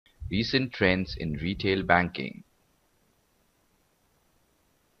Recent trends in retail banking.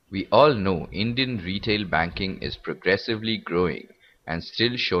 We all know Indian retail banking is progressively growing and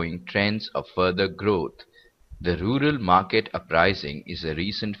still showing trends of further growth. The rural market uprising is a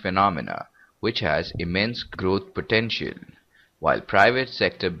recent phenomena which has immense growth potential. While private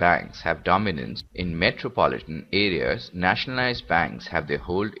sector banks have dominance in metropolitan areas, nationalized banks have their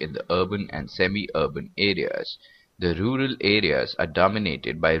hold in the urban and semi-urban areas. The rural areas are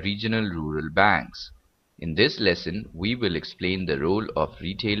dominated by regional rural banks. In this lesson, we will explain the role of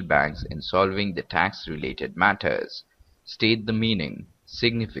retail banks in solving the tax-related matters, state the meaning,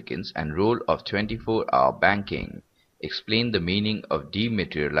 significance, and role of 24-hour banking, explain the meaning of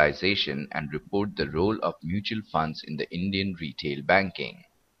dematerialization, and report the role of mutual funds in the Indian retail banking.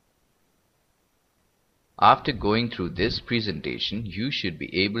 After going through this presentation, you should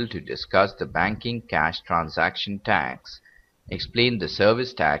be able to discuss the banking cash transaction tax, explain the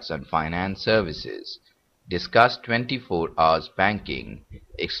service tax on finance services, discuss 24 hours banking,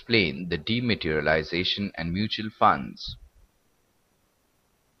 explain the dematerialization and mutual funds.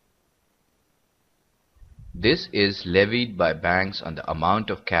 This is levied by banks on the amount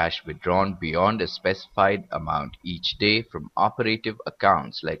of cash withdrawn beyond a specified amount each day from operative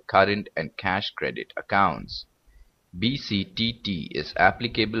accounts like current and cash credit accounts. BCTT is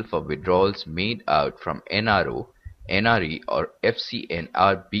applicable for withdrawals made out from NRO, NRE or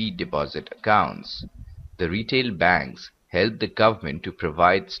FCNRB deposit accounts. The retail banks help the government to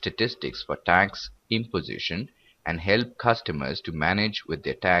provide statistics for tax imposition and help customers to manage with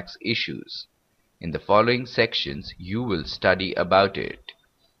their tax issues. In the following sections, you will study about it.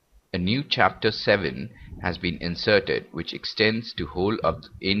 A new Chapter 7 has been inserted which extends to whole of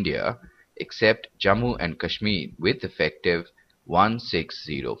India except Jammu and Kashmir with effective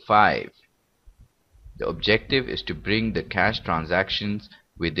 1605. The objective is to bring the cash transactions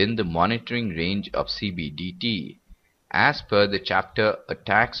within the monitoring range of CBDT. As per the chapter, a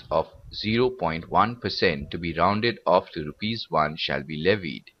tax of 0.1% to be rounded off to Rs1 shall be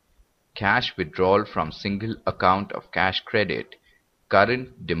levied. Cash withdrawal from single account of cash credit,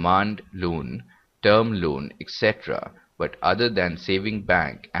 current demand loan, term loan, etc., but other than saving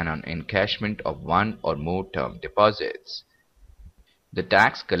bank and on encashment of one or more term deposits. The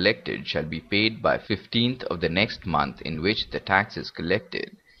tax collected shall be paid by 15th of the next month in which the tax is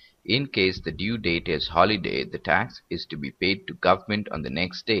collected. In case the due date is holiday, the tax is to be paid to government on the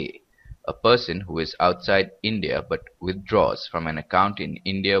next day. A person who is outside India but withdraws from an account in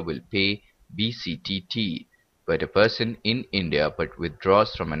India will pay BCTT, but a person in India but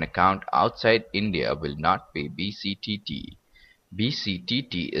withdraws from an account outside India will not pay BCTT.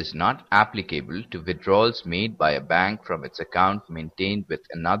 BCTT is not applicable to withdrawals made by a bank from its account maintained with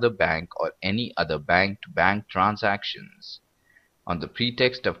another bank or any other bank-to-bank transactions. On the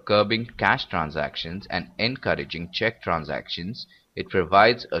pretext of curbing cash transactions and encouraging check transactions, it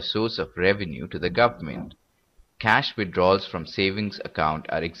provides a source of revenue to the government. Cash withdrawals from savings account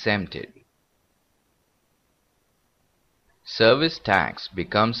are exempted. Service tax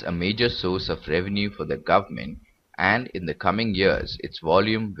becomes a major source of revenue for the government, and in the coming years its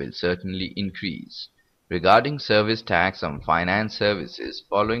volume will certainly increase. Regarding service tax on finance services,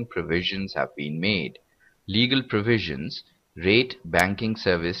 following provisions have been made. Legal provisions, rate banking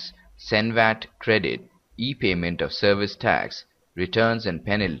service, SENVAT credit, e-payment of service tax, returns and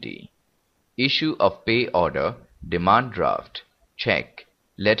penalty, issue of pay order, demand draft, check,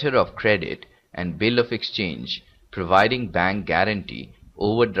 letter of credit and bill of exchange, providing bank guarantee,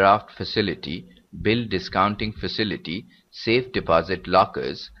 overdraft facility, bill discounting facility, safe deposit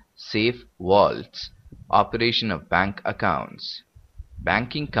lockers, safe vaults, operation of bank accounts.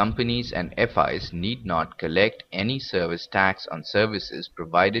 Banking companies and FIs need not collect any service tax on services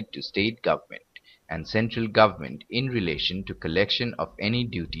provided to state government and central government in relation to collection of any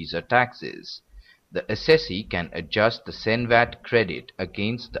duties or taxes. The assessee can adjust the SENVAT credit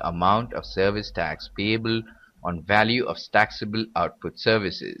against the amount of service tax payable on value of taxable output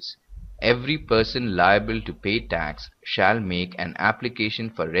services. Every person liable to pay tax shall make an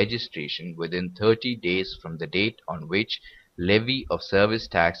application for registration within 30 days from the date on which levy of service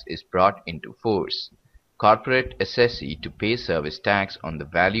tax is brought into force. Corporate assessee to pay service tax on the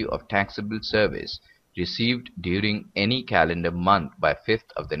value of taxable service received during any calendar month by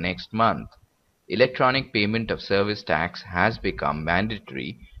 5th of the next month. Electronic payment of service tax has become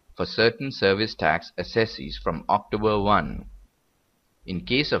mandatory for certain service tax assessees from October 1. In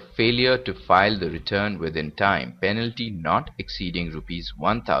case of failure to file the return within time, penalty not exceeding Rs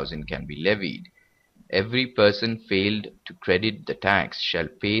 1000 can be levied. Every person failed to credit the tax shall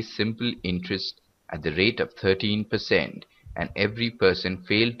pay simple interest at the rate of 13%. and every person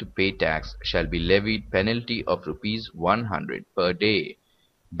failed to pay tax shall be levied penalty of rupees 100 per day.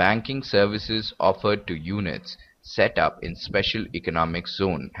 Banking services offered to units set up in special economic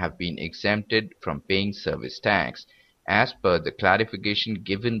zone have been exempted from paying service tax as per the clarification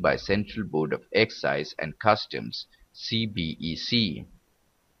given by Central Board of Excise and Customs CBEC.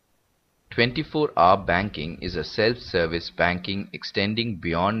 24-hour banking is a self-service banking extending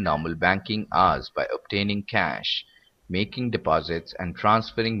beyond normal banking hours by obtaining cash, making deposits and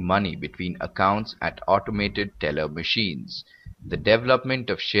transferring money between accounts at automated teller machines. The development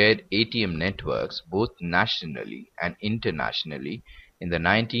of shared ATM networks both nationally and internationally in the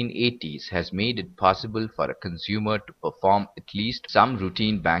 1980s has made it possible for a consumer to perform at least some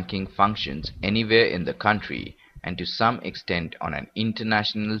routine banking functions anywhere in the country and to some extent on an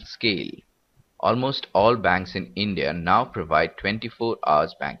international scale. Almost all banks in India now provide 24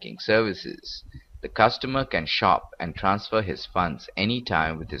 hours banking services. The customer can shop and transfer his funds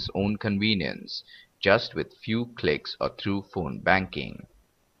anytime with his own convenience, just with few clicks or through phone banking.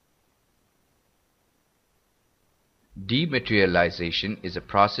 Dematerialization is a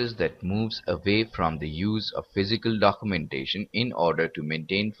process that moves away from the use of physical documentation in order to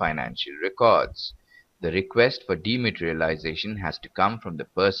maintain financial records. The request for dematerialization has to come from the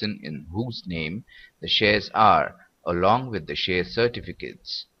person in whose name the shares are, along with the share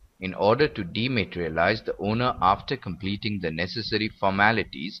certificates. In order to dematerialize, the owner, after completing the necessary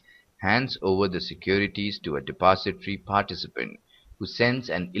formalities, hands over the securities to a depository participant, who sends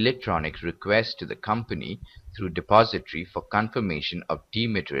an electronic request to the company through depository for confirmation of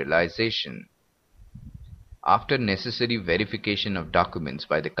dematerialization. After necessary verification of documents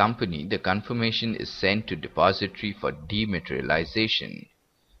by the company, the confirmation is sent to depository for dematerialization.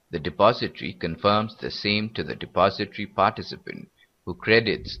 The depository confirms the same to the depository participant, who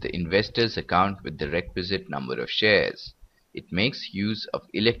credits the investor's account with the requisite number of shares. It makes use of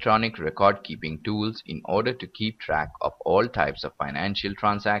electronic record-keeping tools in order to keep track of all types of financial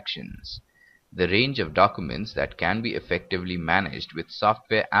transactions. The range of documents that can be effectively managed with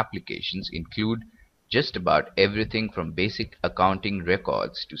software applications include just about everything from basic accounting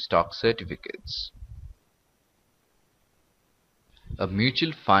records to stock certificates. A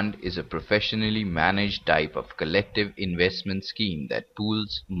mutual fund is a professionally managed type of collective investment scheme that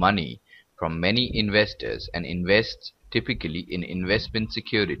pools money from many investors and invests typically in investment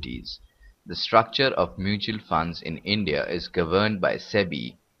securities. The structure of mutual funds in India is governed by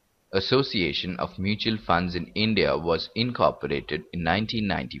SEBI. Association of Mutual Funds in India was incorporated in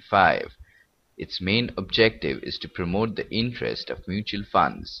 1995. Its main objective is to promote the interest of mutual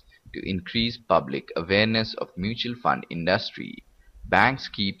funds, to increase public awareness of mutual fund industry. Banks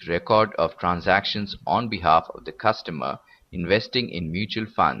keep record of transactions on behalf of the customer investing in mutual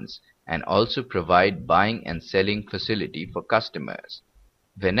funds and also provide buying and selling facility for customers.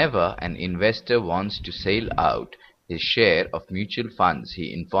 Whenever an investor wants to sell out his share of mutual funds,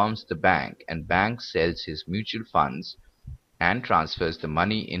 he informs the bank and bank sells his mutual funds and transfers the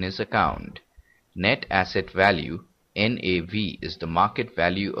money in his account. Net asset value (NAV) is the market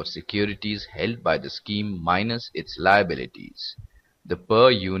value of securities held by the scheme minus its liabilities. The per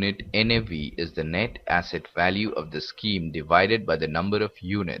unit NAV is the net asset value of the scheme divided by the number of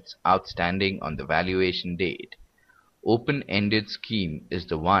units outstanding on the valuation date. Open-ended scheme is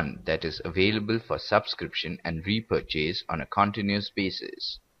the one that is available for subscription and repurchase on a continuous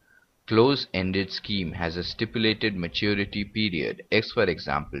basis. Close-ended scheme has a stipulated maturity period, for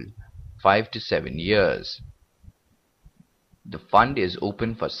example, 5 to 7 years. The fund is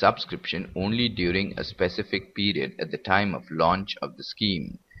open for subscription only during a specific period at the time of launch of the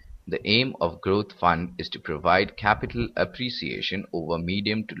scheme. The aim of growth fund is to provide capital appreciation over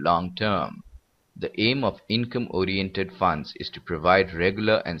medium to long term. The aim of income-oriented funds is to provide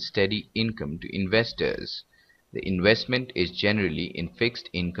regular and steady income to investors. The investment is generally in fixed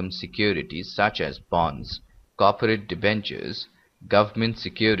income securities such as bonds, corporate debentures, government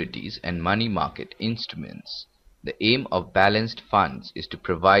securities, and money market instruments. The aim of balanced funds is to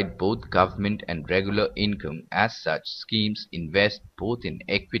provide both government and regular income. As such, schemes invest both in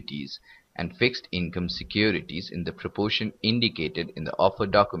equities and fixed income securities in the proportion indicated in the offer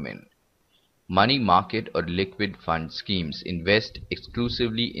document. Money market or liquid fund schemes invest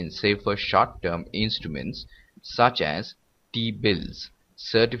exclusively in safer short-term instruments such as T-bills.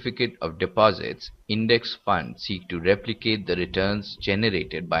 Certificate of deposits. Index funds seek to replicate the returns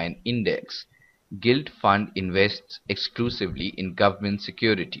generated by an index. Gilt fund invests exclusively in government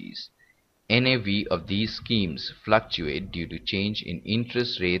securities. NAV of these schemes fluctuate due to change in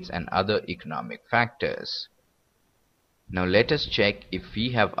interest rates and other economic factors. Now let us check if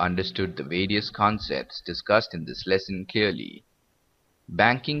we have understood the various concepts discussed in this lesson clearly.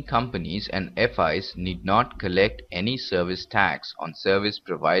 Banking companies and FIs need not collect any service tax on service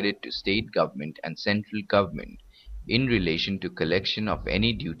provided to state government and central government in relation to collection of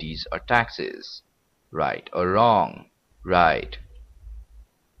any duties or taxes. Right or wrong? Right.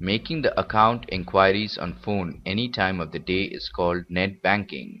 Making the account inquiries on phone any time of the day is called net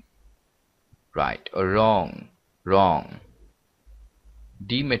banking. Right or wrong? Wrong.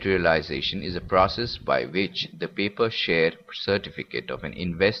 Dematerialization is a process by which the paper share certificate of an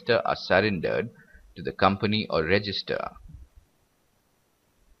investor are surrendered to the company or registrar.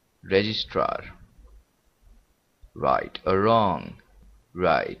 Right or wrong?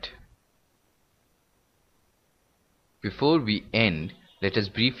 Right. Before we end, let us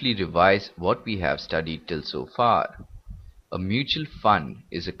briefly revise what we have studied till so far. A mutual fund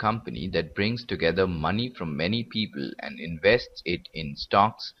is a company that brings together money from many people and invests it in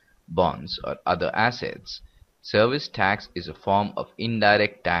stocks, bonds, or other assets. Service tax is a form of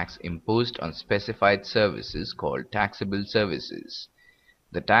indirect tax imposed on specified services called taxable services.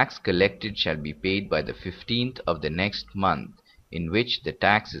 The tax collected shall be paid by the 15th of the next month in which the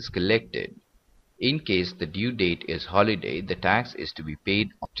tax is collected. In case the due date is holiday, the tax is to be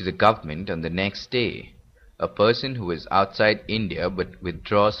paid to the government on the next day. A person who is outside India but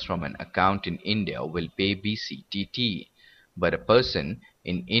withdraws from an account in India will pay BCTT, but a person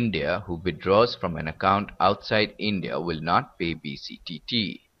in India who withdraws from an account outside India will not pay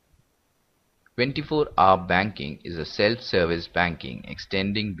BCTT. 24-hour banking is a self-service banking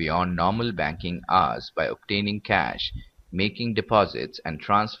extending beyond normal banking hours by obtaining cash, making deposits, and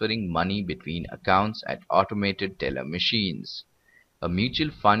transferring money between accounts at automated teller machines. A mutual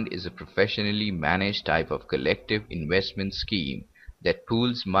fund is a professionally managed type of collective investment scheme that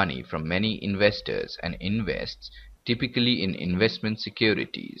pools money from many investors and invests, typically in investment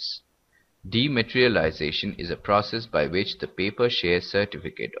securities. Dematerialization is a process by which the paper share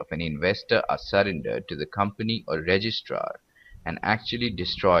certificate of an investor are surrendered to the company or registrar and actually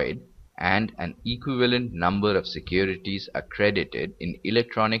destroyed, and an equivalent number of securities are credited in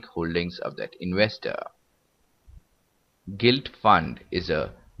electronic holdings of that investor. Gilt fund is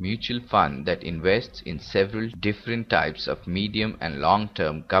a mutual fund that invests in several different types of medium and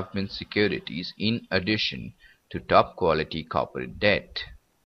long-term government securities in addition to top quality corporate debt.